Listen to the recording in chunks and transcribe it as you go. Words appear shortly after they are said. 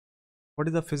What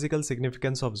is the physical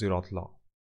significance of Zeroth law?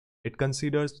 It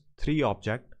considers three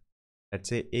objects, let's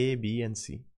say A, B and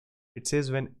C. It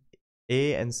says when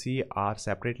A and C are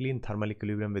separately in thermal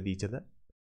equilibrium with each other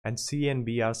and C and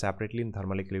B are separately in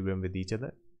thermal equilibrium with each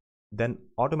other, then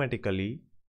automatically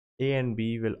A and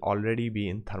B will already be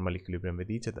in thermal equilibrium with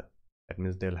each other. That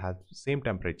means they'll have same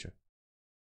temperature.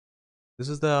 This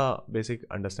is the basic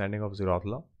understanding of Zeroth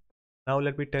law. Now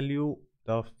let me tell you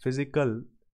the physical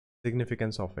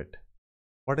significance of it.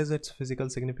 What is its physical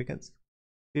significance?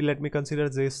 See, let me consider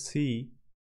this C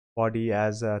body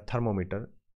as a thermometer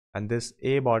and this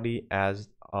A body as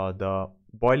the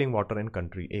boiling water in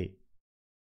country A.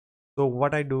 So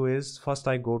what I do is first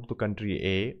I go to country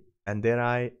A and there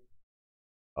I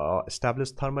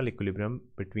establish thermal equilibrium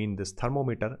between this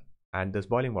thermometer and this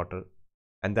boiling water,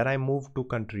 and then I move to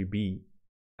country B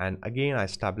and again I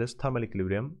establish thermal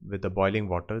equilibrium with the boiling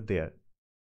water there.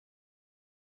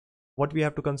 What we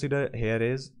have to consider here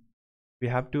is we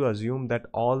have to assume that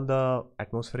all the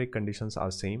atmospheric conditions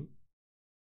are same.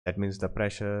 That means the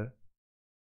pressure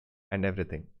and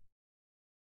everything.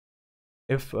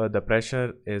 If the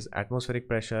pressure is atmospheric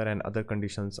pressure and other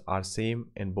conditions are same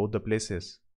in both the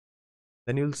places,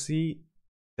 then you'll see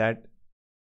that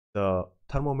the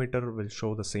thermometer will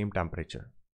show the same temperature,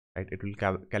 right? It will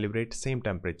calibrate same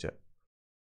temperature,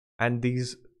 and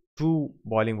these two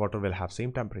boiling water will have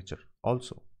same temperature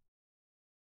also.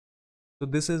 So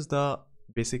this is the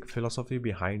basic philosophy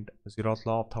behind Zeroth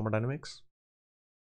law of thermodynamics.